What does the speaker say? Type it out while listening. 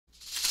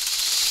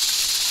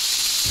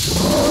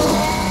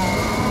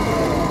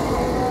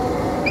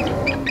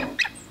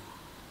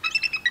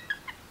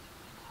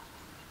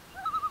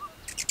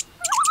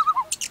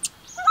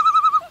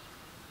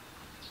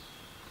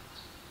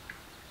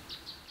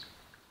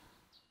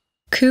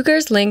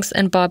Cougars, lynx,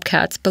 and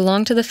bobcats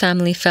belong to the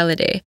family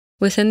Felidae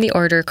within the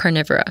order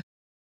Carnivora.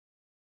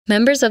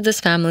 Members of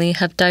this family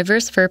have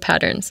diverse fur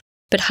patterns,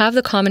 but have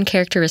the common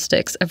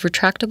characteristics of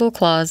retractable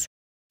claws,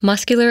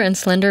 muscular and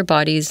slender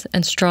bodies,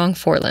 and strong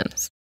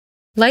forelimbs.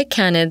 Like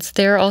canids,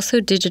 they are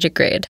also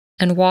digitigrade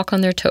and walk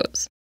on their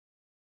toes.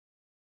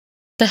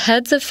 The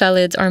heads of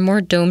felids are more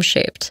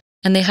dome-shaped,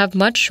 and they have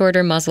much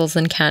shorter muzzles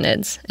than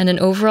canids and an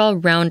overall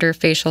rounder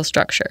facial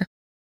structure.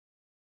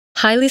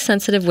 Highly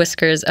sensitive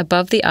whiskers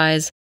above the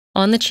eyes,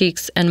 on the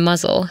cheeks, and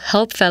muzzle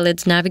help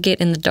felids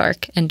navigate in the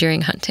dark and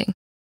during hunting.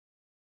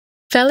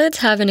 Felids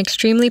have an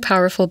extremely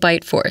powerful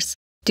bite force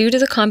due to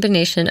the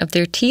combination of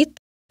their teeth,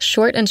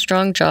 short and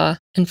strong jaw,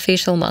 and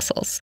facial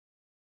muscles.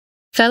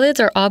 Felids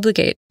are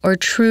obligate or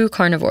true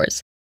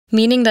carnivores,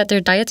 meaning that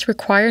their diets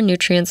require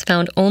nutrients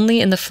found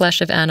only in the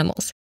flesh of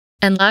animals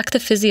and lack the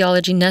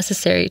physiology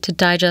necessary to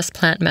digest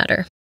plant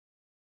matter.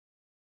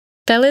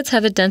 Felids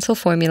have a dental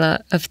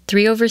formula of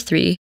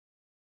 3/3,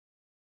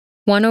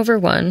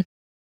 1/1,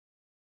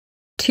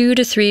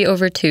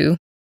 2-3/2,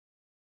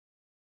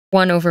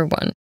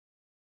 1/1.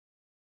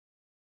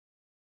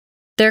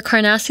 Their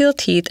carnassial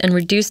teeth and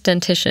reduced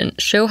dentition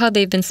show how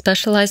they've been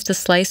specialized to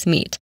slice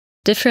meat,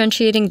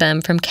 differentiating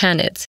them from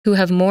canids, who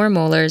have more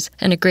molars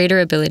and a greater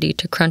ability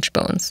to crunch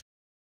bones.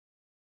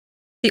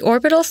 The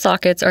orbital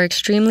sockets are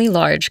extremely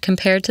large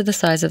compared to the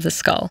size of the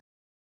skull.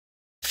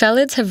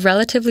 Felids have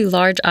relatively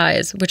large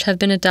eyes, which have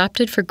been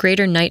adapted for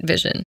greater night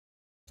vision.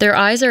 Their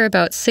eyes are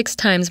about 6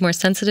 times more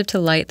sensitive to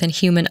light than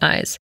human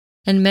eyes,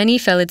 and many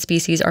felid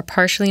species are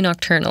partially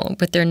nocturnal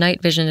with their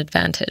night vision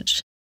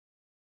advantage.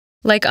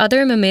 Like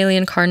other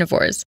mammalian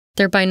carnivores,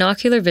 their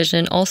binocular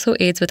vision also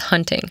aids with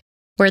hunting,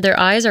 where their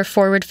eyes are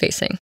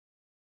forward-facing.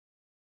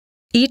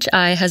 Each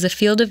eye has a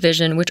field of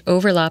vision which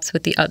overlaps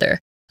with the other,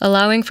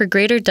 allowing for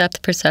greater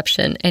depth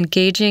perception and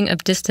gauging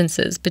of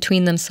distances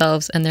between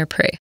themselves and their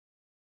prey.